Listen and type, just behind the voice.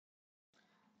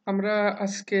আমরা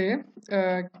আজকে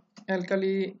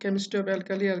alkali chemistry of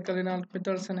alkali alkaline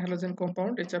metals and halogen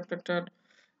compound এই চ্যাপ্টারটা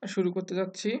শুরু করতে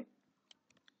যাচ্ছি।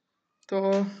 তো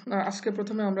আজকে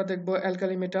প্রথমে আমরা দেখব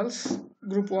অ্যালকালি মেটালস।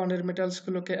 গ্রুপ 1 এর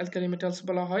মেটালসগুলোকে অ্যালকালি মেটালস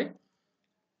বলা হয়।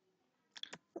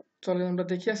 চলেন আমরা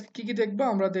দেখি আজকে কি কি দেখব।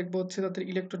 আমরা দেখব হচ্ছে তাদের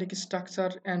electronic structure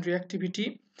and reactivity,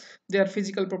 there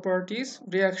physical properties,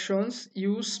 reactions,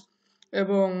 use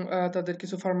এবং তাদের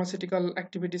কিছু ফার্মাসিউটিক্যাল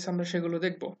অ্যাক্টিভিটিস আমরা সেগুলো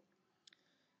দেখব।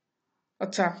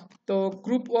 আচ্ছা, তো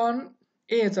গ্রুপ 1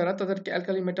 এ যারা তাদেরকে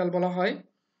অ্যালকালি মেটাল বলা হয়।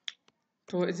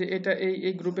 তো এই যে এটা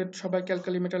এই গ্রুপের সবাইকে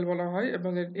অ্যালকালি মেটাল বলা হয়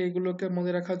এবং এইগুলোকে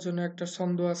মনে রাখার জন্য একটা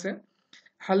ছন্দ আছে।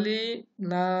 হালি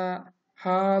না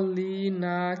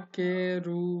হালিনাকে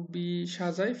রুবি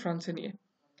সাজায় ফ্রান্সে নিয়ে।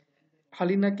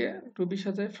 হালিনাকে রুবি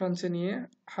সাজায় ফ্রান্সে নিয়ে।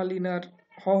 হালিনার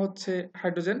হচ্ছে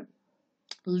হাইড্রোজেন,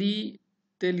 লি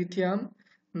তে লিথিয়াম,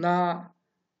 না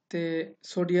তে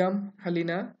সোডিয়াম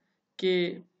হালিনা, কে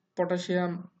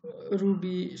পটাশিয়াম,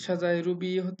 রুবি সাজায়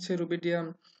রুবি হচ্ছে রুবিডিয়াম,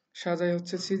 সাজায়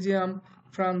হচ্ছে সিজিয়াম,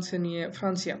 ফ্রান্সে নিয়ে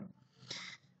ফ্রান্সিয়াম।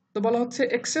 তো বলা হচ্ছে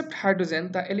except hydrogen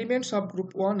the elements of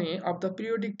group 1a of the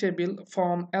periodic table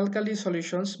form alkali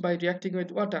solutions by reacting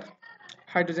with water.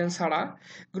 Hydrogen ছাড়া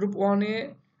গ্রুপ 1 এ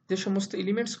যে সমস্ত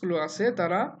এলিমেন্টস গুলো আছে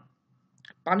তারা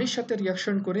পানির সাথে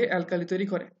রিঅ্যাকশন করে অ্যালকালি তৈরি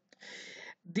করে।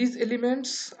 These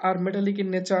elements are metallic in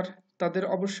nature. তাদের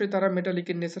অবশ্যই তারা মেটালিক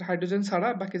ইন নেচার। হাইড্রোজেন ছাড়া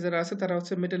বাকি যারা আছে তারা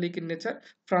হচ্ছে মেটালিক ইন নেচার।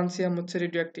 ফ্রান্সিয়াম হচ্ছে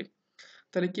রেডিওঅ্যাক্টিভ।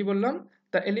 তাহলে কি বললাম?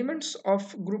 The elements of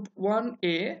group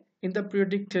 1a in the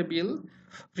periodic table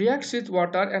reacts with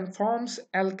water and forms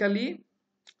alkali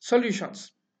solutions.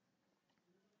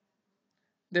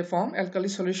 They form alkali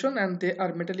solution and they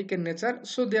are metallic in nature,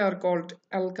 so they are called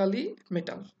alkali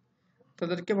metal.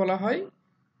 তাদেরকে বলা হয়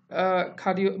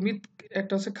ক্ষারীয় মৃৎ,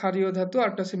 একটা হচ্ছে ক্ষারীয় ধাতু আর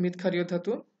একটা হচ্ছে মৃৎ ক্ষারীয়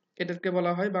ধাতু। এটাকে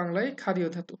বলা হয় বাংলায় ক্ষারীয়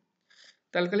ধাতু।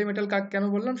 অ্যালকালি মেটাল কাকে কেন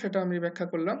বললাম সেটা আমি ব্যাখ্যা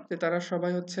করলাম যে তারা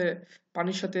সবাই হচ্ছে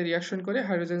পানির সাথে রিঅ্যাকশন করে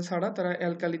হাইড্রোজেন ছাড়া তারা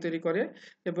অ্যালকালি তৈরি করে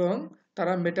এবং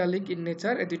তারা মেটালিক ইন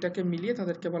নেচার। এই দুইটাকে মিলিয়ে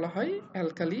তাদেরকে বলা হয়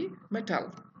alkali metal.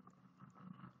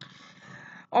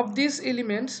 Of these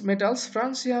elements, metals,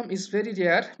 francium is very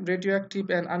rare, radioactive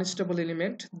and unstable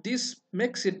element. This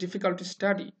makes it difficult to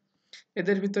study.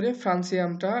 এদের ভিতরে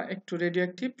ফ্রান্সিয়ামটা একটু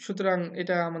রেডিওঅ্যাক্টিভ, সুতরাং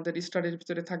এটা আমাদের স্টাডির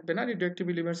ভিতরে থাকবে না। রেডিওঅ্যাক্টিভ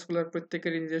এলিমেন্টসগুলোর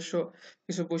প্রত্যেকের নিজস্ব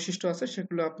কিছু বৈশিষ্ট্য আছে,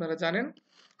 সেগুলো আপনারা জানেন,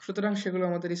 সুতরাং সেগুলো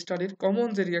আমাদের স্টাডির কমন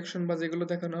যে রিঅ্যাকশন বা যেগুলো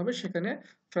দেখানো হবে সেখানে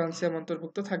ফ্রান্সিয়াম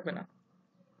অন্তর্ভুক্ত থাকবে না।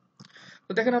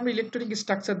 তো দেখেন আমরা ইলেকট্রনিক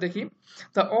স্ট্রাকচার দেখি।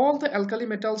 all the alkali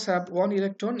metals have one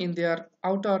electron in their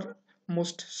outer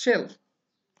most shell.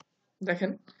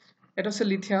 দেখেন এটা হচ্ছে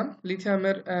লিথিয়াম।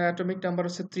 লিথিয়ামের অ্যাটমিক নাম্বার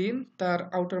হচ্ছে 3, তার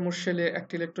আউটার মোস্ট শেলে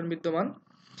একটি ইলেকট্রন বিদ্যমান।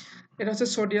 এটা হচ্ছে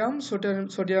সোডিয়াম।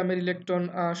 সোডিয়ামের ইলেকট্রন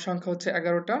সংখ্যা হচ্ছে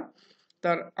 11টা,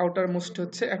 তার আউটার মোস্ট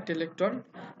হচ্ছে একটি ইলেকট্রন।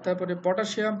 তারপরে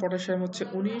পটাশিয়াম, পটাশিয়াম হচ্ছে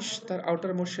 19, তার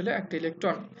আউটার মোস্ট শেলে একটি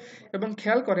ইলেকট্রন। এবং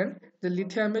খেয়াল করেন যে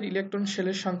লিথিয়ামের ইলেকট্রন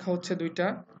শেলের সংখ্যা হচ্ছে 2টা,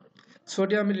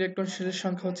 সোডিয়ামের ইলেকট্রন শেলের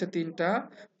সংখ্যা হচ্ছে 3টা,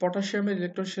 পটাশিয়ামের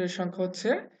ইলেকট্রন শেলের সংখ্যা হচ্ছে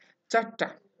 4টা।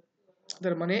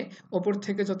 তার মানে উপর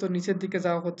থেকে যত নিচের দিকে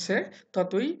যাওয়া হচ্ছে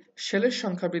ততই শেলের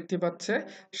সংখ্যা বৃদ্ধি পাচ্ছে,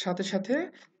 সাথে সাথে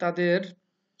তাদের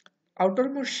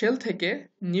আউটারমোস্ট শেল থেকে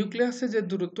নিউক্লিয়াসে যে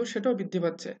দূরত্ব সেটাও বৃদ্ধি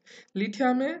পাচ্ছে।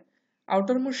 লিথিয়ামে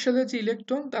আউটারমোস্ট শেলে যে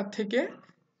ইলেকট্রন তার থেকে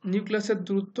নিউক্লিয়াসের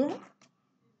দূরত্ব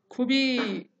খুবই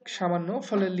সামান্য,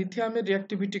 ফলে লিথিয়ামের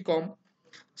রিঅ্যাক্টিভিটি কম।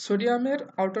 সোডিয়ামের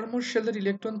আউটারমোস্ট শেলের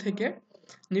ইলেকট্রন থেকে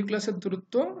নিউক্লিয়াসের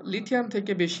দূরত্ব লিথিয়াম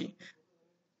থেকে বেশি।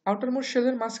 আউটারমোস্ট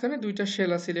শেলের মাঝখানে 2টা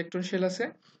শেল আছে, ইলেকট্রন শেল আছে,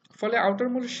 ফলে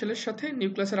আউটারমোস্ট শেলের সাথে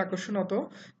নিউক্লিয়াসের আকর্ষণ অত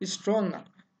স্ট্রং না,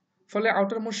 ফলে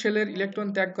আউটারমোস্ট শেলের ইলেকট্রন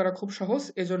ত্যাগ করা খুব সহজ।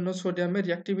 এজন্য সোডিয়ামের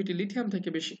রিঅ্যাক্টিভিটি লিথিয়াম থেকে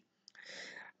বেশি।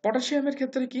 পটাশিয়ামের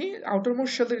ক্ষেত্রে কি,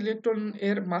 আউটারমোস্ট শেলের ইলেকট্রন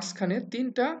এর মাঝখানে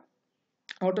 3টা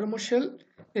আউটারমোস্ট শেল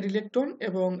এর ইলেকট্রন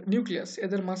এবং নিউক্লিয়াস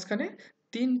এদের মাঝখানে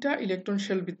 3টা ইলেকট্রন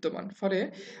শেল বিদ্যমান, ফলে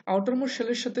আউটারমোস্ট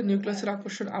শেলের সাথে নিউক্লিয়াসের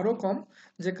আকর্ষণ আরো কম,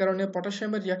 যে কারণে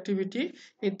পটাশিয়ামের রিঅ্যাক্টিভিটি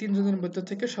এই 3 জনের মধ্যে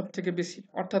থেকে সবথেকে বেশি,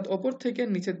 অর্থাৎ উপর থেকে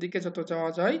নিচের দিকে যত যাওয়া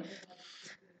যায়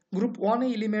গ্রুপ 1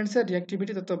 এলিমেন্টস এর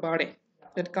রিঅ্যাক্টিভিটি তত বাড়ে।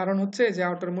 এর কারণ হচ্ছে যে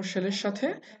আউটারমোস্ট শেলের সাথে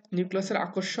নিউক্লিয়াসের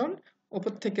আকর্ষণ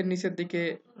উপর থেকে নিচের দিকে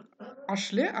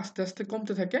আসলে আস্তে আস্তে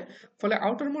কমতে থাকে, ফলে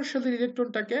আউটারমোস্ট শেলের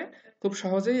ইলেকট্রনটাকে খুব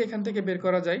সহজেই এখান থেকে বের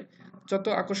করা যায়। যত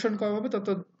আকর্ষণ কম হবে তত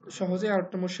সহজেই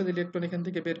আউটারমোস্ট শেল ইলেকট্রন এখান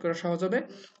থেকে বের করা সহজ হবে,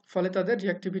 ফলে তাদের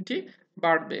রিঅ্যাক্টিভিটি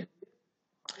বাড়বে।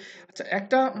 আচ্ছা,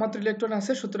 একটা মাত্র ইলেকট্রন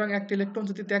আছে, সুতরাং একটা ইলেকট্রন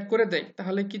যদি ত্যাগ করে দেয়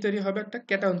তাহলে কি তৈরি হবে? একটা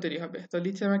ক্যাটায়ন তৈরি হবে। তো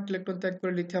লিথিয়াম একটা ইলেকট্রন ত্যাগ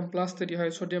করে লিথিয়াম প্লাস তৈরি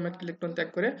হয়, সোডিয়াম একটা ইলেকট্রন ত্যাগ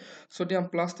করে সোডিয়াম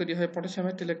প্লাস তৈরি হয়, পটাশিয়াম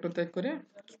একটা ইলেকট্রন ত্যাগ করে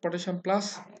পটাশিয়াম প্লাস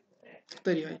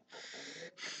তৈরি হয়।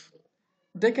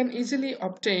 They can easily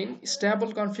obtain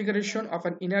stable configuration of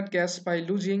an inert gas by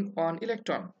losing one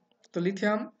electron. তো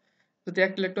লিথিয়াম যদি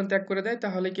একটা ইলেকট্রন ত্যাগ করে দেয়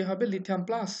তাহলে কি হবে, লিথিয়াম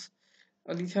প্লাস।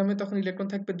 লিথিয়ামে তখন ইলেকট্রন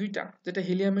থাকবে দুইটা, যেটা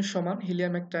হিলিয়ামের সমান।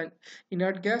 হিলিয়াম একটা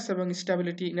ইনার্ট গ্যাস এবং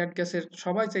স্টেবিলিটি ইনার্ট গ্যাসের,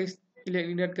 সবাই চাই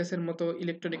ইনার্ট গ্যাসের মতো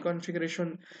ইলেকট্রনিক কনফিগারেশন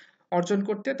অর্জন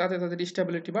করতে, তাতে তাদের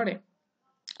স্টেবিলিটি বাড়ে।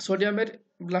 সোডিয়ামের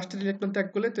লাস্টের ইলেকট্রন ত্যাগ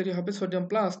করলে তৈরি হবে সোডিয়াম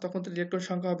প্লাস, তখন তার ইলেকট্রন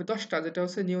সংখ্যা হবে 10টা, যেটা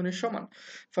হচ্ছে নিয়নের সমান।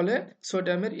 ফলে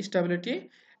সোডিয়ামের স্টেবিলিটি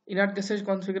ইনার্ট গ্যাসের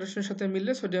কনফিগারেশনের সাথে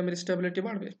মিললে সোডিয়ামের স্টেবিলিটি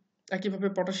বাড়বে। একইভাবে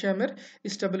পটাশিয়ামের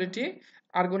স্টেবিলিটি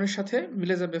আর্গনের সাথে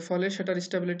মিলে যাবে, ফলে সেটার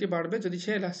স্টেবিলিটি বাড়বে যদি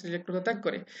সে লাস্টের ইলেকট্রন ত্যাগ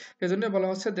করে। এজন্য বলা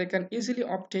হচ্ছে they can easily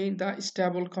obtain the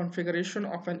stable configuration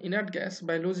of an inert gas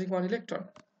by losing one electron.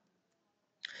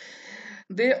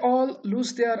 They all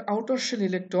lose their outer shell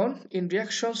electron in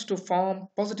reactions to form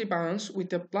positive ions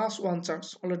with a +1 charge.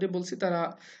 Already বলছি তারা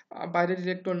বাইরের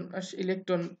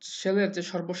electron শেলের যে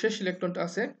সর্বশেষ ইলেকট্রনটা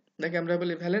আছে, যাকে আমরা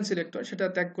বলি ভ্যালেন্স ইলেকট্রন, সেটা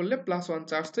ত্যাগ করলে +1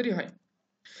 চার্জ তৈরি হয়।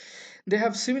 They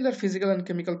have similar physical and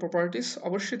chemical properties.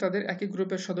 অবশ্যই তাদের একই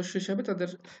গ্রুপের সদস্য হিসেবে তাদের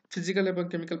ফিজিক্যাল এবং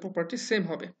কেমিক্যাল প্রপার্টি সেম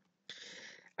হবে।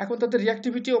 এখন তাদের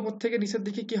রিঅ্যাক্টিভিটি ওপর থেকে নিচের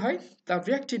দিকে কি হয়? The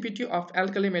reactivity of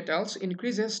alkali metals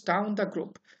increases down the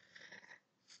group.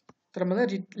 তার মানে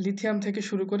লিথিয়াম থেকে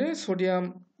শুরু করে সোডিয়াম,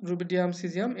 রুবিডিয়াম,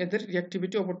 সিজিয়াম, এদের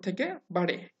রিঅ্যাক্টিভিটি ওপর থেকে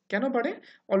বাড়ে। কেন বাড়ে?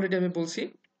 অলরেডি আমি বলছি,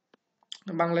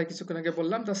 বাংলায় কিছুক্ষণ আগে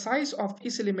বললাম। The size of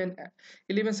each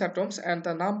elements atoms and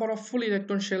the number of full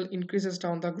electron shell increases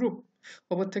down the group.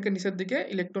 ওপর থেকে নিচের দিকে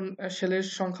ইলেকট্রন শেলের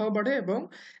সংখ্যাও বাড়ে এবং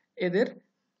এদের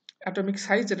অ্যাটমিক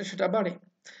সাইজ যেটা সেটা বাড়ে।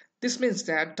 This means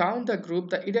that down the group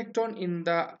the electron in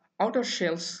the outer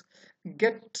shells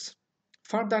gets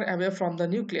further away from the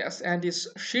nucleus and is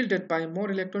shielded by more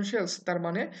electron shells. তার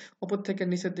মানে উপর থেকে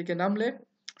নিচের দিকে নামলে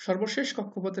সর্বশেষ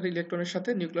কক্ষপথের ইলেকট্রনের সাথে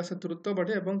নিউক্লিয়াসের দূরত্ব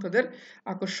বাড়ে এবং তাদের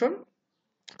আকর্ষণ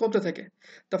কমতে থাকে।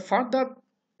 The further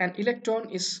an electron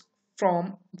is from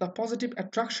the positive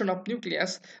attraction of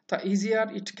nucleus, the easier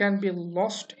it can be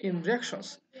lost in reactions.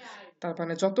 তার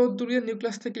মানে যত দূরে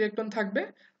নিউক্লিয়াস থেকে ইলেকট্রন থাকবে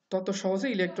তত সহজে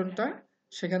ইলেকট্রনটা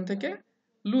সেখান থেকে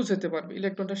লুজ হতে পারবে,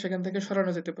 ইলেকট্রনটা সেখান থেকে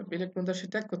সরানো যেতে পারবে, ইলেকট্রনটা সে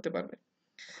ত্যাগ করতে পারবে।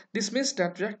 This means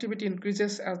that reactivity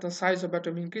increases as the size of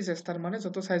atom increases. তার মানে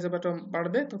যত সাইজ অফ অ্যাটম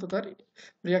বাড়বে তত তার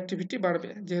রিঅ্যাক্টিভিটি বাড়বে।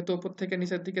 যেহেতু উপর থেকে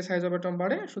নিচের দিকে সাইজ অফ অ্যাটম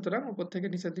বাড়ে, সুতরাং উপর থেকে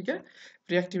নিচের দিকে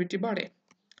রিঅ্যাক্টিভিটি বাড়ে।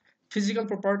 Physical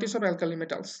properties of alkali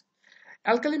metals.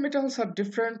 Alkali metals are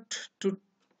different to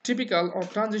typical or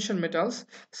transition metals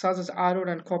such as iron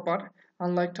and copper.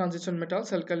 Unlike transition metals,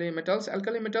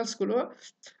 alkali metals গুলো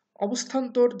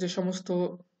অবস্থান্তর যে সমস্ত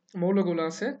মৌলগুলো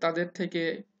আছে তাদের থেকে,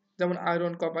 যেমন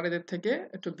আয়রন, কপার, এদের থেকে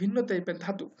একটু ভিন্ন টাইপের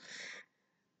ধাতু।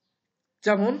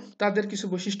 যেমন তাদের কিছু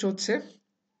বৈশিষ্ট্য হচ্ছে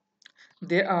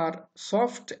they are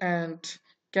soft and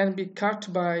can be cut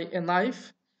by a knife.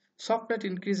 Softness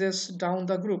increases down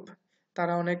the group.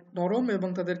 তারা অনেক নরম এবং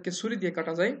তাদেরকে ছুরি দিয়ে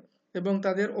কাটা যায় এবং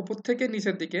তাদের উপর থেকে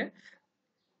নিচের দিকে,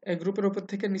 এই গ্রুপের উপর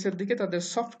থেকে নিচের দিকে তাদের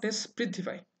সফটনেস বৃদ্ধি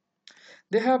পায়।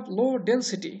 They have low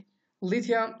density.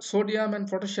 Lithium, sodium and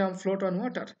potassium float on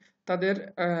water. তাদের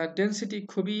ডেনসিটি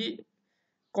খুবই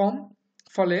কম,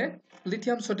 ফলে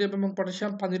লিথিয়াম, সোডিয়াম এবং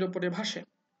পটাশিয়াম পানির উপরে ভাসে।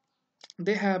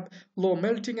 They have low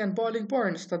melting and boiling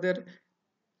points. তাদের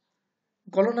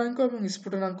গলনাঙ্ক এবং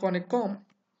স্ফুটনাঙ্ক অনেক কম।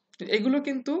 এগুলো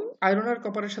কিন্তু আয়রন আর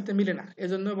কপারের সাথে মিলে না,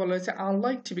 এজন্য বলা হয়েছে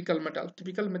আনলাইক টিপিক্যাল মেটাল,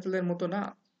 টিপিক্যাল মেটালের মতো না।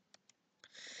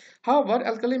 However,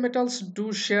 alkali metals do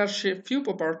share few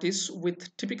properties with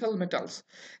typical metals.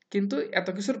 কিন্তু এত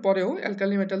কিছুর পরেও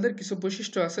অ্যালকালি মেটালদের কিছু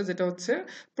বৈশিষ্ট্য আছে যেটা হচ্ছে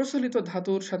প্রচলিত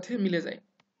ধাতুর সাথে মিলে যায়।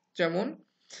 যেমন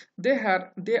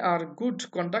they are good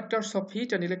conductors of heat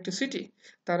and electricity.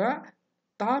 তারা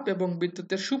তাপ এবং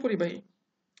বিদ্যুতের সুপরিবাহী।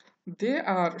 They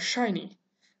are shiny.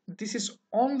 This is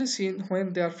only seen when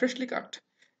they are freshly cut.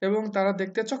 এবং তারা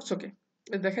দেখতে চকচকে।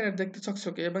 দেখেন এর দেখতে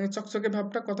চকচকে, এবং এই চকচকে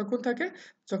ভাবটা কতক্ষণ থাকে?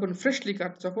 যখন ফ্রেশলি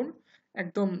কাট, যখন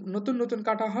একদম নতুন নতুন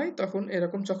কাটা হয় তখন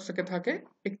এরকম চকচকে থাকে,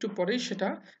 একটু পরেই সেটা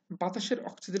বাতাসের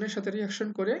অক্সিজেনের সাথে রিঅ্যাকশন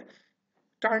করে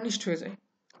টার্নিশড হয়ে যায়,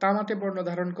 তামাটে বর্ণ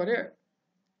ধারণ করে,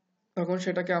 তখন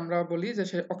সেটাকে আমরা বলি যে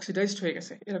সে অক্সিডাইজড হয়ে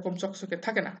গেছে, এরকম চকচকে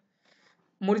থাকে না।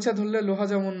 মরিচা ধরলে লোহা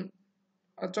যেমন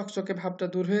চকচকে ভাবটা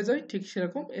দূর হয়ে যায়, ঠিক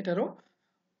সেরকম এটারও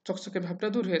চকচকে ভাবটা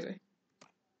দূর হয়ে যায়।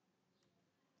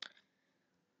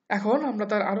 এখন আমরা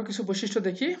তার আরো কিছু বৈশিষ্ট্য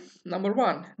দেখি। Number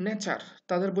 1, nature.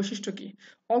 তাদের বৈশিষ্ট্য কি?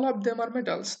 All of them are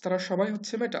metals, তারা সবাই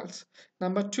হচ্ছে মেটালস।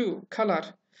 Number 2, colour.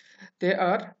 দে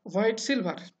আর হোয়াইট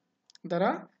সিলভার, তারা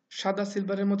সাদা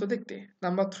সিলভারের মতো দেখতে।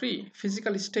 নাম্বার 3,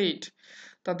 ফিজিক্যাল স্টেট,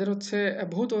 তাদের হচ্ছে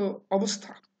ভৌত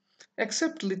অবস্থা।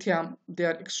 Except lithium, they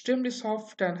are extremely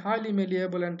soft and highly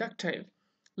মেলিয়েবল and ductile.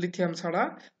 Lithium ছাড়া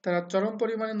তারা চরম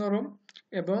পরিমাণে নরম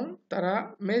এবং তারা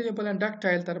মেলিয়েবল অ্যান্ড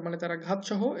ডাকটাইল, তার মানে তারা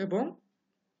ঘাতসহ এবং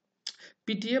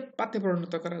পিটিয়ে পাতে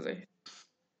পরিণত করা যায়,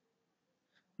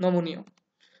 নমনীয়।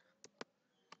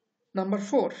 Number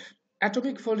 4,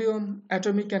 atomic volume,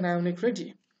 atomic and ionic ready.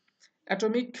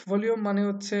 Atomic volume মানে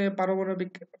হচ্ছে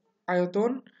পারমাণবিক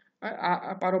আয়তন,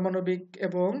 পারমাণবিক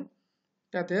এবং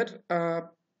তাদের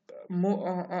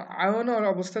আয়নের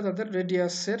অবস্থায় তাদের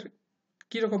রেডিয়াসের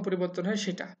কিরকম পরিবর্তন হয়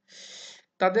সেটা।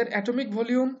 তাদের অ্যাটমিক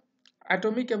ভলিউম,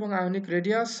 অ্যাটমিক এবং আয়নিক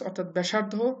রেডিয়াস অর্থাৎ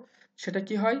ব্যাসার্ধ সেটা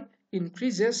কি হয়,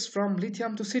 increases from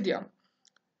lithium two সিডিয়াম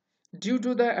due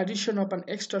to the addition of an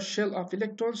extra shell of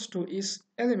electrons two is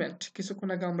element. কিছুক্ষণ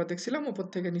আগে আমরা দেখছিলাম উপর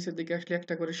থেকে নিচের দিকে আসলে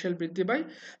একটা করে শেল বৃদ্ধি পায়,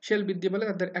 শেল বৃদ্ধি পেলে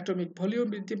তাদের অ্যাটমিক ভলিউম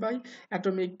বৃদ্ধি পায়,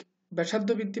 অ্যাটমিক ব্যাসার্ধ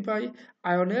বৃদ্ধি পায়,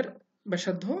 আয়নের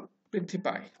ব্যাসার্ধ বৃদ্ধি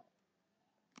পায়।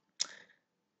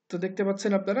 তো দেখতে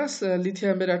পাচ্ছেন আপনারা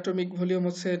লিথিয়ামের অ্যাটমিক ভলিউম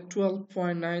হচ্ছে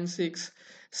 12.96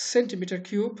 সেন্টিমিটার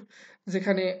কিউব,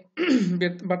 যেখানে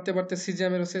বাড়তে বাড়তে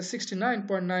সিজিয়ামের হচ্ছে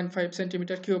 69.95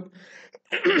 সেন্টিমিটার কিউব।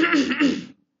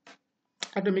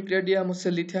 অ্যাটমিক রেডিয়াম হচ্ছে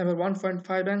লিথিয়ামের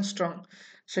 1.5 অ্যাংস্ট্রম,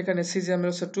 সেখানে সিজিয়ামের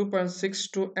হচ্ছে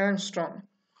 2.62 অ্যাংস্ট্রম।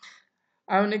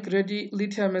 আয়নিক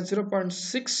লিথিয়ামের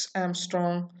 0.6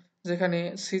 অ্যাংস্ট্রম, যেখানে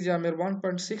সিজিয়ামের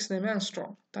 1.69 অ্যাংস্ট্রম।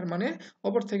 তার মানে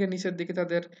ওপর থেকে নিচের দিকে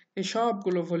তাদের এই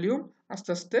সবগুলো ভলিউম আস্তে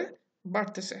আস্তে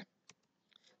বাড়তেছে।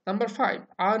 Number 5,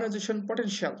 ionisation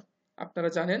potential. আপনারা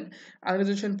জানেন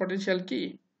আয়নাইজেশন পটেনশিয়াল কি?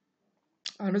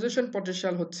 আয়নাইজেশন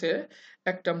পটেনশিয়াল হচ্ছে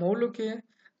একটা মৌলকে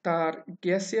তার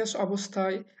গ্যাসিয়াস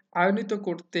অবস্থায় আয়নিত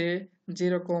করতে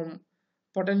যেরকম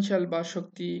পটেনশিয়াল বা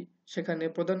শক্তি সেখানে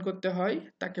প্রদান করতে হয়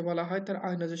তাকে বলা হয় তার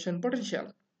ionisation potential.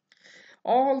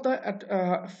 All the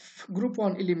group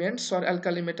 1 elements or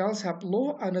alkali metals have low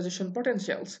ionization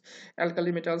potentials.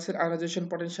 Alkali metals এর ionization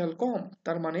potential কম,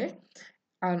 তার মানে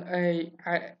এই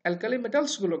অ্যালকালি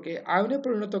মেটালস গুলোকে আয়নে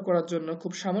পরিণত করার জন্য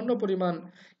খুব সামান্য পরিমাণ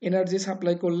এনার্জি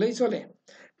সাপ্লাই করলেই চলে।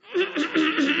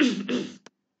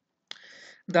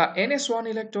 The ns1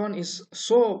 electron is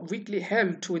so weakly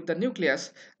held with the nucleus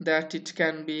that it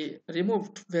can be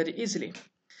removed very easily.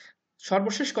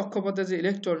 সর্বশেষ কক্ষপথে যে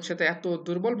ইলেকট্রন সেটা এত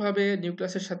দুর্বলভাবে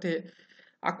নিউক্লিয়াসের সাথে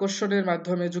আকর্ষণের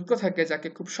মাধ্যমে যুক্ত থাকে যাকে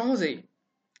খুব সহজেই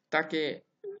তাকে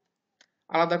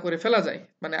আলাদা করে ফেলা যায়।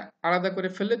 মানে আলাদা করে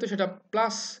ফেললে তো সেটা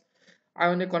প্লাস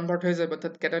আয়নে কনভার্ট হয়ে যাবে,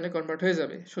 অর্থাৎ ক্যাটায়নে কনভার্ট হয়ে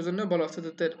যাবে। সেজন্য বলা হচ্ছে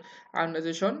তাদের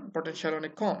আয়নাইজেশন পটেনশিয়াল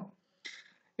অনেক কম।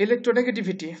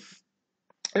 ইলেকট্রোনেগেটিভিটি।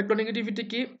 ইলেকট্রোনেগেটিভিটি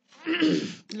কি?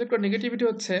 ইলেকট্রোনেগেটিভিটি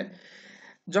হচ্ছে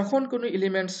যখন কোনো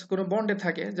এলিমেন্টস কোনো বন্ডে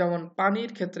থাকে, যেমন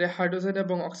পানির ক্ষেত্রে হাইড্রোজেন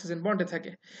এবং অক্সিজেন বন্ডে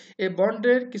থাকে, এই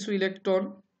বন্ডের কিছু ইলেকট্রন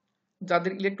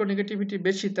যাদের ইলেকট্রোনেগেটিভিটি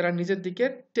বেশি তারা নিজের দিকে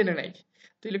টেনে নেয়।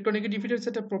 তো ইলেকট্রোনেগেটিভিটি হচ্ছে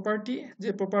একটা প্রপার্টি, যে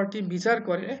প্রপার্টি বিচার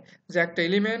করে যে একটা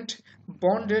এলিমেন্ট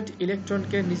বন্ডেড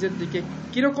ইলেকট্রনকে নিজের দিকে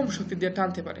কিরকম শক্তি দিয়ে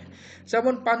টানতে পারে।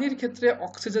 যেমন পানির ক্ষেত্রে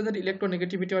অক্সিজেনের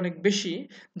ইলেকট্রোনেগেটিভিটি অনেক বেশি,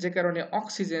 যে কারণে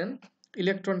অক্সিজেন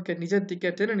ইলেকট্রনকে নিজের দিকে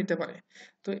টেনে নিতে পারে।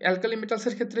 তো অ্যালকালি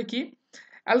মেটালসের ক্ষেত্রে কি?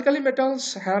 Alkali metals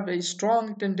have a strong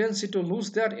tendency to lose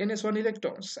their ns1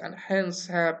 electrons and hence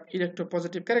have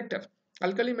electropositive character.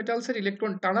 আলকালি মেটালসের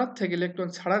electron টানার থেকে ইলেকট্রন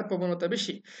ছাড়ার প্রবণতা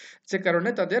বেশি, যে কারণে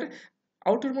তাদের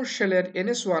আউটারমোস্ট শেলের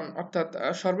ns1 অর্থাৎ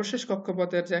সর্বশেষ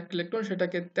কক্ষপথের যে একটা ইলেকট্রন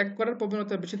সেটাকে ত্যাগ করার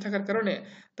প্রবণতা বেশি থাকার কারণে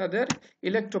তাদের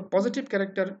ইলেকট্রোপজিটিভ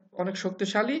ক্যারেক্টার অনেক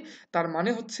শক্তিশালী। তার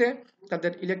মানে হচ্ছে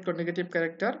তাদের electronegative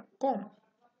character com.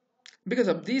 Because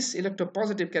of this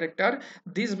electropositive character,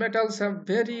 these metals have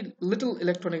very little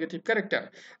electronegative character.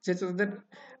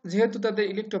 যেহেতু তাদের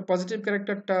ইলেকট্রোপজিটিভ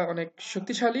ক্যারেক্টারটা অনেক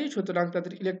শক্তিশালী, সুতরাং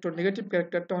তাদের ইলেকট্রোনেগেটিভ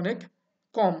ক্যারেক্টারটা অনেক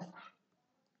কম।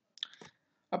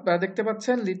 আপনারা দেখতে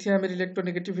পাচ্ছেন লিথিয়ামের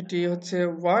ইলেকট্রোনেগেটিভিটি হচ্ছে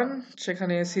 1,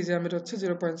 সেখানে সিজিয়ামের হচ্ছে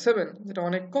 0.7, যেটা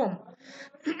অনেক কম।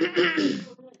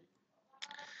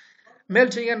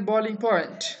 Melting and boiling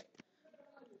point.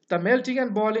 The melting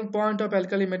and boiling point of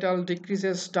alkali metal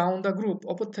decreases down the group.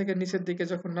 উপর থেকে নিচের দিকে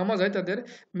যখন নামা যায় তাদের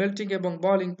মেল্টিং এবং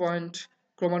বয়লিং পয়েন্ট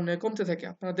ক্রমান্বয়ে কমতে থাকে।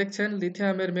 আপনারা দেখছেন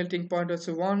লিথিয়ামের মেল্টিং পয়েন্ট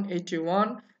হচ্ছে 181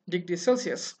 ডিগ্রি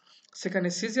সেলসিয়াস, সেখানে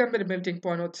সিজিয়ামের মেল্টিং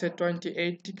পয়েন্ট হচ্ছে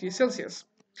 28 degree Celsius.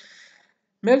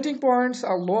 Melting points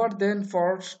are lower than for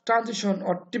transition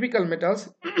or typical metals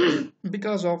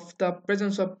because of the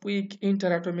presence of weak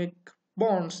interatomic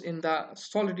bonds in the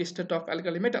solid state of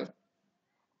alkali metal.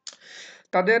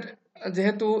 তাদের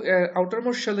যেহেতু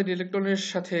outermost শেলের ইলেকট্রনের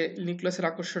সাথে নিউক্লিয়াসের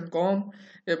আকর্ষণ কম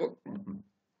এবং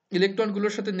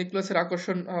ইলেকট্রনগুলোর সাথে নিউক্লিয়াসের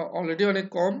আকর্ষণ অলরেডি অনেক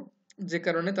কম, যে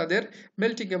কারণে তাদের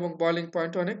মেল্টিং এবং বয়লিং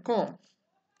পয়েন্ট অনেক কম।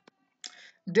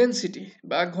 ডেনসিটি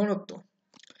বা ঘনত্ব।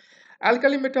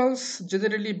 Alkali metals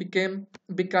generally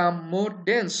become more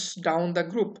dense down the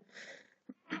group.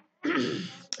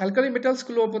 Alkali metals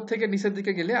গুলো উপর থেকে নিচের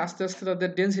দিকে গেলে আস্তে আস্তে তাদের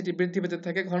ডেনসিটি বৃদ্ধি পেতে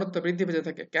থাকে, ঘনত্ব বৃদ্ধি পেতে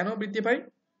থাকে। কেন বৃদ্ধি পায়?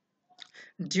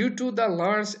 Due to the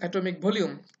large atomic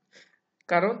volume,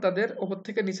 কারণ তাদের উপর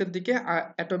থেকে নিচের দিকে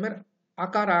অ্যাটমের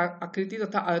আকার আকৃতি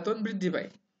তথা আয়তন বৃদ্ধি পায়।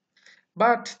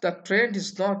 But the trend is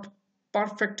not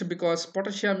perfect because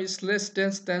potassium is less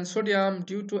dense than sodium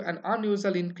due to an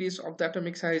unusual increase of the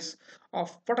atomic size of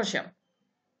potassium.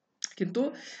 কিন্তু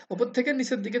উপর থেকে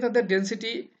নিচের দিকে তাদের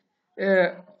ডেনসিটি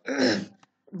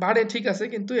বাড়ে ঠিক আছে,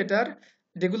 কিন্তু এটার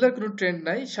রেগুলার কোনো ট্রেন্ড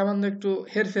নাই, সামান্য একটু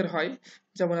হেরফের হয়।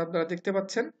 যেমন আপনারা দেখতে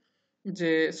পাচ্ছেন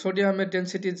যে সোডিয়ামের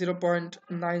ডেনসিটি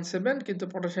 0.97, কিন্তু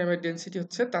পটাশিয়ামের ডেনসিটি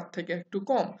হচ্ছে তার থেকে একটু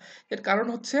কম। এর কারণ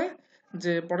হচ্ছে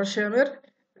যে পটাশিয়ামের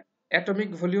অ্যাটমিক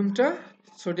ভলিউমটা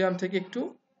সোডিয়াম থেকে একটু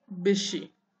বেশি,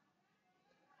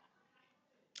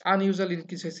 আনইউজুয়াল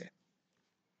ইনক্রিজ হয়েছে।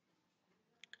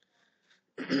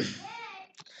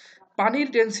 পানির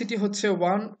ডেনসিটি হচ্ছে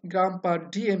 1 গ্রাম পার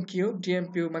ডিএমকিউ,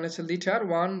 ডিএমকিউ মানে হচ্ছে লিটার,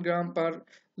 1 গ্রাম পার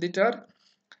লিটার।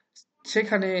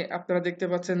 সেখানে আপনারা দেখতে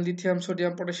পাচ্ছেন লিথিয়াম,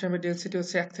 সোডিয়াম, পটাশিয়ামের ডেনসিটি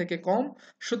হচ্ছে 1 থেকে কম,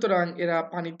 সুতরাং এরা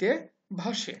পানিতে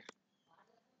ভাসে।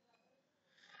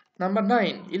 Number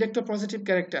 9, electropositive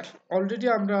character. অলরেডি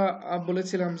আমরা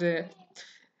বলেছিলাম যে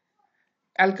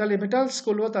অ্যালকালি মেটালস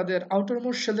গুলো তাদের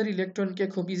আউটারমোস্ট শেলের ইলেকট্রনকে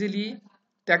খুব ইজিলি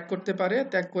ত্যাগ করতে পারে,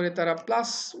 ত্যাগ করে তারা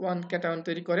 +1 ক্যাটায়ন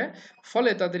তৈরি করে,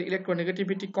 ফলে তাদের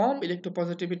ইলেকট্রোনেগেটিভিটি কম,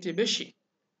 ইলেকট্রোপজিটিভিটি বেশি।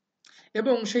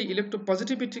 এবং সেই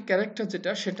ইলেকট্রোপজিটিভিটি ক্যারেক্টার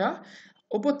যেটা, সেটা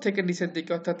ওপর থেকে নিচের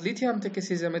দিকে অর্থাৎ লিথিয়াম থেকে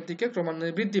সিজিয়ামের দিকে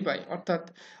ক্রমান্বয়ে বৃদ্ধি পায়, অর্থাৎ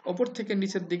ওপর থেকে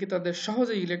নিচের দিকে তাদের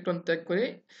সহজেই ইলেকট্রন ত্যাগ করে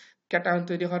ক্যাটায়ন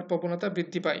তৈরি হওয়ার প্রবণতা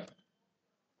বৃদ্ধি পায়।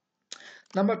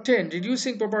 নাম্বার 10,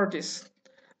 রিডিউসিং প্রপার্টিস,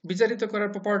 বিজারিত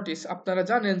করার প্রপার্টিস। আপনারা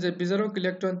জানেন যে বিজারক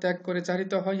ইলেকট্রন ত্যাগ করে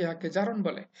জারিত হয়, ইহাকে জারণ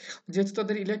বলে। যেহেতু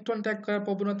তাদের ইলেকট্রন ত্যাগ করার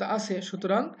প্রবণতা আছে,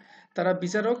 সুতরাং তারা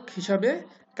বিজারক হিসাবে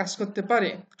কাজ করতে পারে,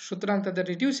 সুতরাং তাদের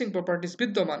রিডিউসিং প্রপার্টিস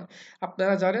বিদ্যমান।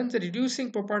 আপনারা জানেন যে রিডিউসিং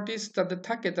প্রপার্টিস তাদের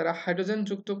থাকে, তারা হাইড্রোজেন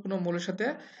যুক্ত কোনো মৌলের সাথে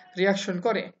রিঅ্যাকশন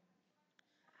করে।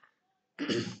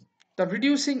 The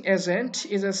reducing agent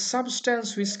is a substance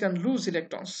which can lose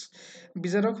electrons.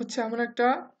 বিজারক হচ্ছে এমন একটা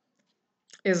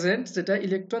এজেন্ট যেটা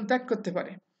ইলেকট্রন ত্যাগ করতে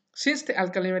পারে। Since the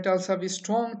alkali metals have a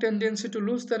strong tendency to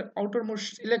lose their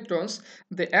outermost electrons,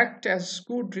 they act as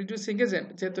good reducing agent.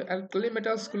 যেহেতু alkali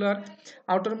metals গুলার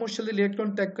outermost shell electron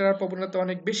ত্যাগ করার প্রবণতা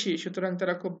অনেক বেশি, সুতরাং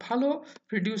তারা খুব ভালো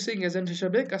রিডিউসিং এজেন্ট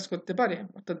হিসেবে কাজ করতে পারে,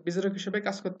 অর্থাৎ বিজারক হিসেবে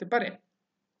কাজ করতে পারে।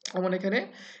 যেমন এখানে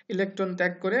ইলেকট্রন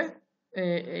ত্যাগ করে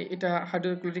এটা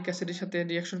হাইড্রোক্লোরিক অ্যাসিডের সাথে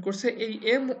রিঅ্যাকশন করছে। এই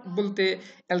এম বলতে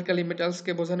অ্যালকালি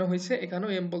মেটালসকে বোঝানো হয়েছে, এখানেও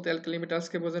এম বলতে অ্যালকালি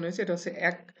মেটালসকে বোঝানো হয়েছে। এটা হচ্ছে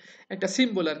একটা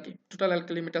সিম্বল আর কি, টোটাল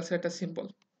অ্যালকালি মেটালসের একটা symbol.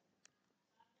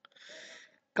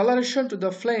 Colouration to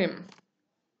the flame.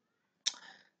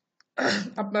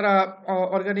 আপনারা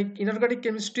ইনঅর্গানিক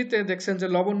কেমিস্ট্রিতে দেখছেন যে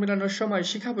লবণ মেলানোর সময়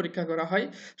শিখা পরীক্ষা করা হয়,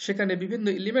 সেখানে বিভিন্ন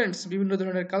এলিমেন্টস বিভিন্ন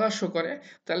ধরনের কালার শো করে।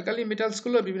 তো অ্যালকালি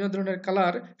মেটালসগুলো বিভিন্ন ধরনের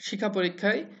কালার শিখা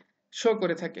পরীক্ষায় শো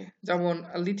করে থাকে। যেমন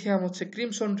লিথিয়াম হচ্ছে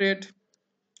crimson red,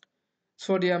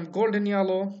 sodium golden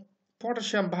yellow,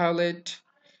 potassium violet,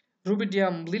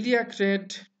 rubidium লিলিয়াক red,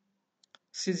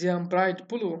 caesium bright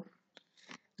blue.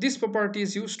 This property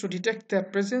is used to detect their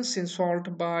presence in salt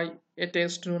by a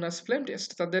test known as flame test.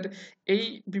 তাদের এই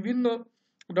বিভিন্ন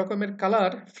রকমের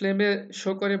colour ফ্লেমে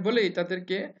show করে বলেই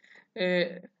তাদেরকে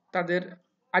তাদের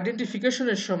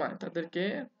আইডেন্টিফিকেশনের সময়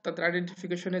তাদের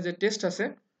আইডেন্টিফিকেশনে যে টেস্ট আছে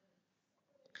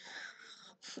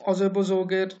অজৈব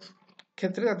যৌগের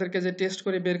ক্ষেত্রে, তাদেরকে যে টেস্ট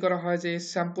করে বের করা হয় যে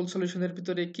স্যাম্পল সলিউশনের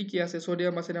ভিতরে কি কি আছে,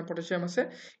 সোডিয়াম আছে না পটাশিয়াম আছে,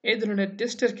 এই ধরনের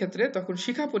টেস্টের ক্ষেত্রে তখন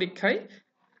শিখা পরীক্ষায়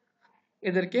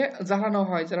এদেরকে জ্বালানো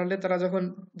হয়। জ্বালালে তারা যখন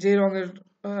যে রঙের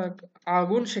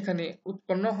আগুন সেখানে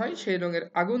উৎপন্ন হয়, সেই রঙের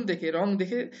আগুন দেখে রং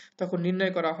দেখে তখন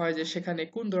নির্ণয় করা হয় যে সেখানে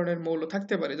কোন ধরনের মৌল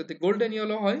থাকতে পারে। যদি গোল্ডেন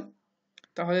ইয়েলো হয়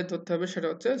তাহলে ধরতে হবে সেটা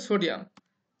হচ্ছে সোডিয়াম,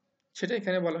 সেটা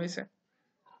এখানে বলা হয়েছে।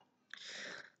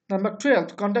 নাম্বার 12,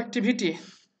 কন্ডাক্টিভিটি,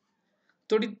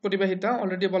 তড়িৎ পরিবাহিতা।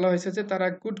 অলরেডি বলা হয়েছে যে তারা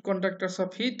good কন্ডাক্টরস of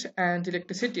heat and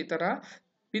electricity, তারা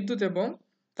বিদ্যুৎ এবং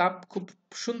তাপ খুব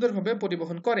সুন্দরভাবে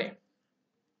পরিবহন করে।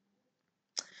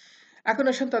 এখন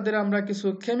আসেন তাদের আমরা কিছু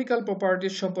কেমিক্যাল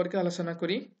প্রপার্টিজ সম্পর্কে আলোচনা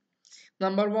করি।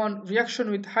 নাম্বার 1, রিঅ্যাকশন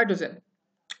উইথ হাইড্রোজেন,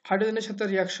 হাইড্রোজেনের সাথে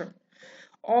reaction.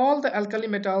 All the alkali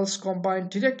metals combine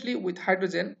directly with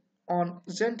hydrogen on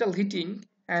gentle heating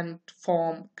and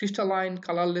form crystalline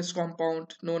colorless compound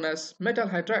known as metal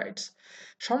hydrides.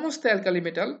 সমস্ত অ্যালকালি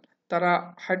মেটাল তারা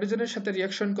হাইড্রোজেনের সাথে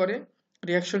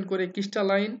রিঅ্যাকশন করে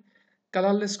ক্রিস্টালাইন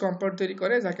কালারলেস কম্পাউন্ড তৈরি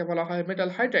করে, যাকে বলা হয় metal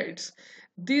হাইড্রাইডস।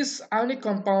 These ionic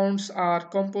compounds are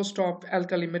composed of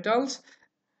alkali metals,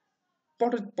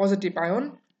 positive ion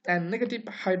and negative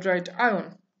hydride ion.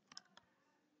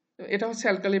 এটা হচ্ছে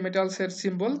অ্যালকালি মেটালস এর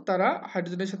সিম্বল, তারা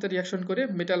হাইড্রোজেনের সাথে রিঅ্যাকশন করে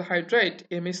মেটাল হাইড্রাইড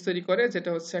এমএস তৈরি করে, যেটা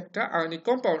হচ্ছে একটা আয়নিক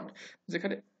কম্পাউন্ড,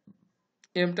 যেখানে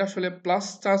এমটা আসলে প্লাস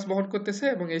চার্জ বহন করতেছে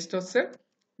এবং এইচটা হচ্ছে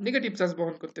নেগেটিভ চার্জ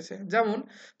বহন করতেছে, যেমন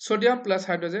sodium plus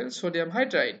hydrogen, sodium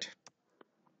hydride.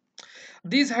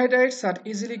 These hydrides are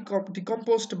easily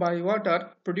decomposed by water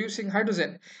producing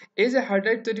hydrogen. এই যে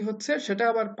হাইড্রাইড তৈরি হচ্ছে সেটা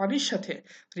আবার পানির সাথে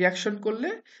রিয়াকশন করলে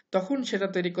তখন সেটা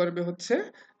তৈরি করবে হচ্ছে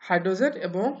হাইড্রোজেন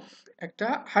এবং একটা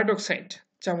হাইড্রোক্সাইড।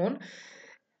 যেমন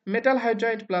metal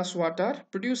hydride plus water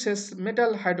produces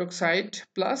metal hydroxide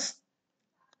plus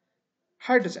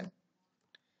hydrogen.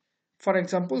 For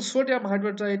example, sodium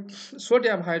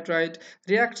hydride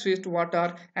reacts with water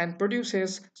and produces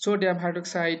sodium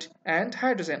hydroxide and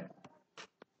hydrogen.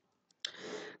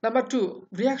 Number 2,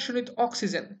 reaction with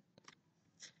oxygen.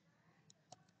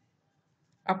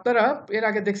 আপনারা এর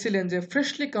আগে দেখছিলেন যে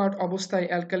ফ্রেশলি কাট অবস্থায়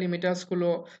অ্যালকালি মেটালস গুলো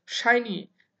শাইনি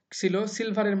ছিল,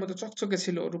 সিলভারের মতো চকচকে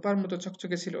ছিল, রূপার মতো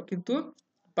চকচকে ছিল, কিন্তু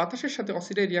বাতাসের সাথে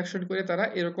অক্সিডাইজ রিয়াকশন করে তারা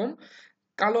এরকম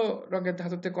কালো রঙের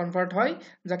ধাতুতে কনভার্ট হয়,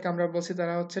 যাকে আমরা বলছি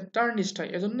তারা হচ্ছে টার্নিশড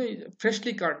হয়। এজন্যই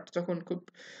ফ্রেশলি কাট যখন খুব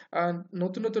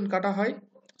নতুন নতুন কাটা হয়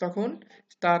তখন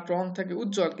তার রং থাকে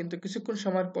উজ্জ্বল, কিন্তু কিছুক্ষণ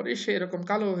সময়ের পরে সে এরকম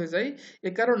কালো হয়ে যায়।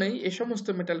 এ কারণেই এই সমস্ত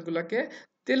মেটালগুলোকে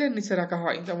তেলের নিচে রাখা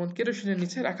হয়, যেমন কেরোসিনের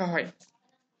নিচে রাখা হয়।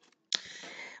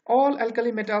 All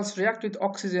alkali metals react with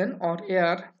oxygen or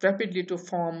air rapidly to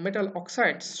form metal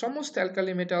oxides. সমস্ত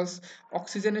alkali metals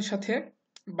অক্সিজেনের সাথে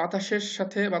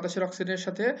বাতাসের অক্সিজেনের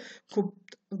সাথে খুব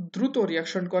দ্রুত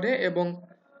রিঅ্যাকশন করে এবং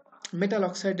metal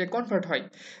oxide convert হয়.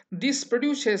 This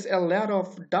produces a layer of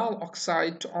dull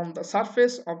oxide on the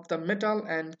surface of the metal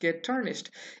and get tarnished.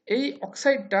 এই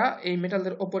অক্সাইডটা এই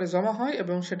মেটালের উপরে জমা হয়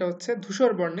এবং সেটা হচ্ছে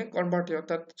ধূসর বর্ণে কনভার্ট হয়,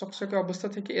 অর্থাৎ চকচকে অবস্থা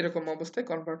থেকে এরকম অবস্থায়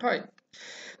কনভার্ট হয়।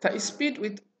 The speed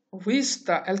with which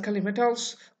the alkali metals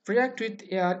react with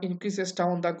air increases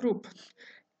down the group.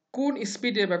 কোন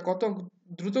স্পিডে বা কত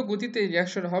দ্রুত গতিতে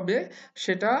রিঅ্যাকশন হবে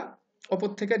সেটা উপর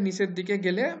থেকে নিচের দিকে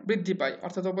গেলে বৃদ্ধি পায়,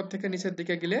 অর্থাৎ উপর থেকে নিচের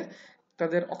দিকে গেলে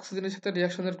তাদের অক্সিজেনের সাথে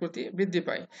রিঅ্যাকশনের গতি বৃদ্ধি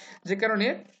পায়, যে কারণে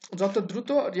যত দ্রুত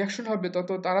রিঅ্যাকশন হবে তত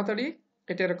তাড়াতাড়ি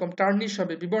এটা এরকম টার্নিশ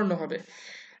হবে, বিবর্ণ হবে।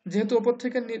 যেহেতু উপর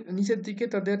থেকে নিচের দিকে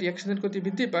তাদের রিঅ্যাকশনের গতি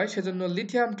বৃদ্ধি পায়, সেজন্য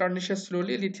লিথিয়াম টার্নিশেস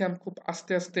স্লোলি, লিথিয়াম খুব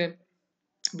আস্তে আস্তে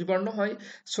বিবর্ণ হয়।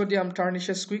 সোডিয়াম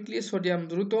টার্নিশেস কুইকলি, সোডিয়াম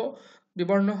দ্রুত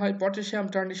বিবর্ণ হয়। পটাশিয়াম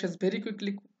টার্নিশেস ভেরি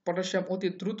কুইকলি, পটাশিয়াম অতি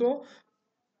দ্রুত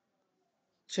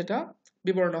সেটা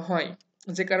বিবর্ণ হয়।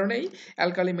 যে কারণেই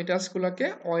অ্যালকালি মেটালসগুলোকে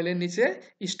অয়েলের নিচে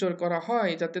স্টোর করা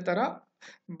হয়, যাতে তারা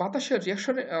বাতাসের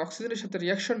রিঅ্যাকশনে অক্সিজেনের সাথে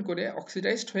রিঅ্যাকশন করে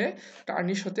অক্সিডাইজড হয়ে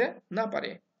টার্নিশ হতে না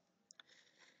পারে।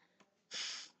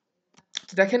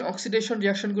 দেখেন অক্সিডেশন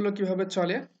রিঅ্যাকশনগুলো কিভাবে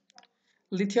চলে।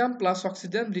 Lithium plus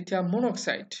oxygen, lithium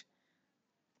monoxide,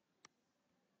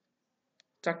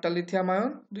 4টা লিথিয়াম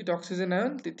আয়ন, 2টা অক্সিজেন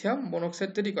আয়ন লিথিয়াম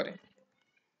মনোক্সাইড তৈরি করে।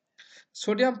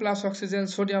 Sodium plus oxygen,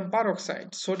 sodium peroxide,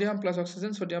 sodium plus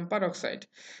oxygen, sodium peroxide.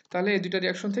 তাহলে এই দুইটা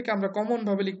রিঅ্যাকশন থেকে আমরা কমন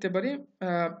ভাবে লিখতে পারি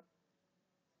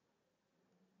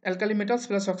অ্যালকালি মেটালস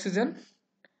প্লাস অক্সিজেন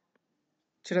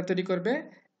সেটা তৈরি করবে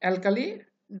অ্যালকালি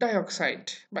ডাইঅক্সাইড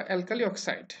বা alkali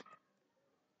oxide.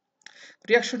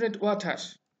 Reaction with water.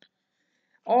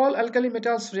 All alkali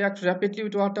metals react rapidly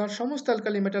with water. সমস্ত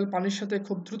অ্যালকালি মেটাল পানির সাথে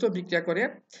খুব দ্রুত বিক্রিয়া করে।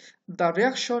 The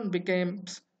reaction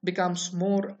becomes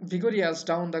more vigorous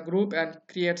down the group and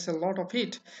creates a lot of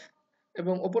heat.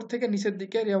 এবং উপর থেকে নিচের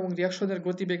দিকে এবং রিঅ্যাকশনের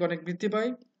গতিবেগ অনেক বৃদ্ধি পায়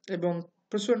এবং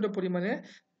প্রচন্ড পরিমাণে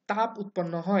তাপ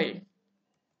উৎপন্ন হয়।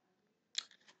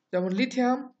 যেমন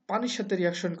লিথিয়াম পানির সাথে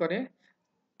রিঅ্যাকশন করে,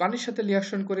 পানির সাথে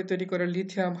রিঅ্যাকশন করে তৈরি করে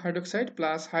lithium hydroxide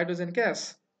plus hydrogen gas.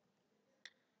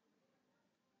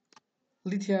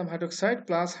 Lithium hydroxide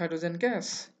plus hydrogen gas.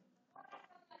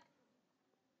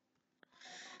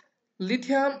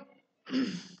 Lithium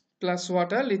plus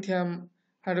water, lithium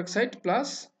hydroxide plus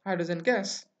hydrogen gas.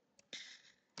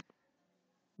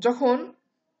 যখন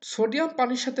সোডিয়াম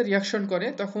পানির সাথে রিঅ্যাকশন করে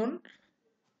তখন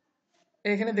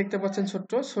এখানে দেখতে পাচ্ছেন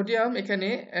ছোট্ট সোডিয়াম এখানে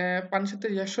পানির সাথে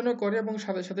রিঅ্যাকশনও করে এবং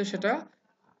সাথে সাথে সেটা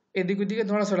এদিক ওদিকে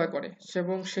নড়াচড়া করে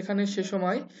এবং সেখানে সে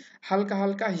সময় হালকা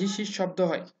হালকা হিস হিস শব্দ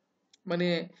হয়। মানে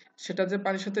সেটা যে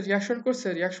পানির সাথে রিঅ্যাকশন করছে,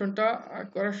 রিঅ্যাকশনটা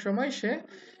করার সময় সে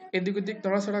এদিক ওদিক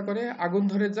নড়াচড়া করে, আগুন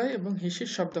ধরে যায় এবং হিস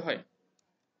হিস শব্দ হয়।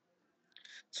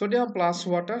 Sodium plus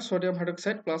water, sodium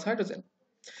hydroxide plus hydrogen.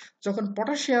 যখন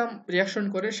পটাশিয়াম রিঅ্যাকশন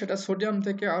করে সেটা সোডিয়াম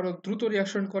থেকে আরো দ্রুত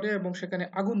রিঅ্যাকশন করে এবং সেখানে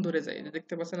আগুন ধরে যায়,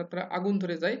 দেখতে পাচ্ছেন আপনারা আগুন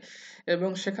ধরে যায় এবং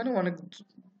সেখানে অনেক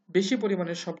বেশি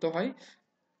পরিমাণের শব্দ হয়,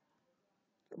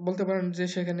 বলতে পারেন যে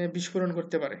সেখানে বিস্ফোরণ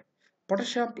করতে পারে।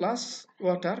 Potassium plus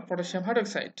water, potassium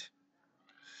hydroxide.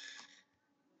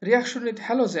 Reaction with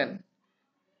halogen.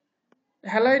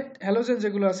 Halogen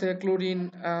যেগুলো আছে ক্লোরিন,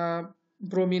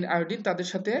 ব্রোমিন, আয়োডিন, তাদের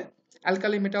সাথে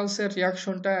অ্যালকালি মেটালসের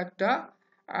রিঅ্যাকশনটা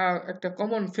একটা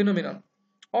common phenomenon.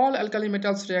 All alkali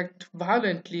metals react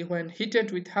violently when heated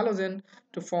with halogen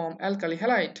to form alkali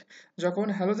halide. যখন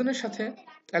হ্যালোজেনের সাথে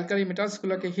অ্যালকালি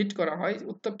মেটালসগুলোকে হিট করা হয়,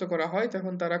 উত্তপ্ত করা হয়,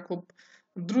 তখন তারা খুব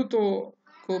দ্রুত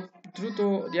খুব দ্রুত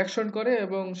রিয়াকশন করে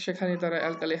এবং সেখানে তারা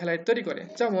অ্যালকালি হ্যালাইড তৈরি করে।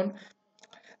 যেমন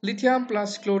লিথিয়াম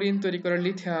প্লাস ক্লোরিন তৈরি করে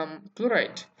লিথিয়াম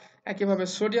ক্লোরাইড, একইভাবে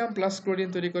সোডিয়াম প্লাস ক্লোরিন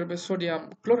তৈরি করবে sodium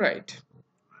chloride.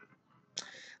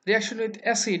 Reaction with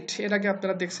acid, এর আগে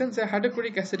আপনারা দেখছেন যে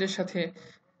হাইড্রোক্লোরিক অ্যাসিডের সাথে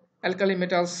অ্যালকালি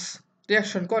মেটালস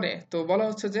রিয়াকশন করে। তো বলা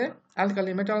হচ্ছে যে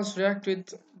alkali metals react with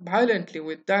violently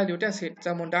with dilute acid,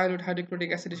 যেমন ডাইলিউট হাইড্রোক্লোরিক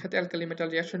অ্যাসিডের সাথে অ্যালকালি মেটাল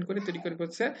রিয়াকশন করে তৈরি করে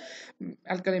হচ্ছে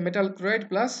alkali metal chloride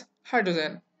plus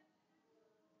hydrogen.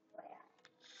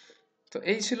 তো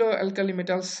এই ছিল অ্যালকালি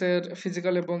মেটালসের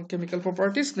ফিজিক্যাল এবং কেমিক্যাল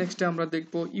প্রপার্টিজ। নেক্সটে আমরা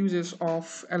দেখব ইউজেস অফ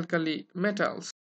অ্যালকালি মেটালস।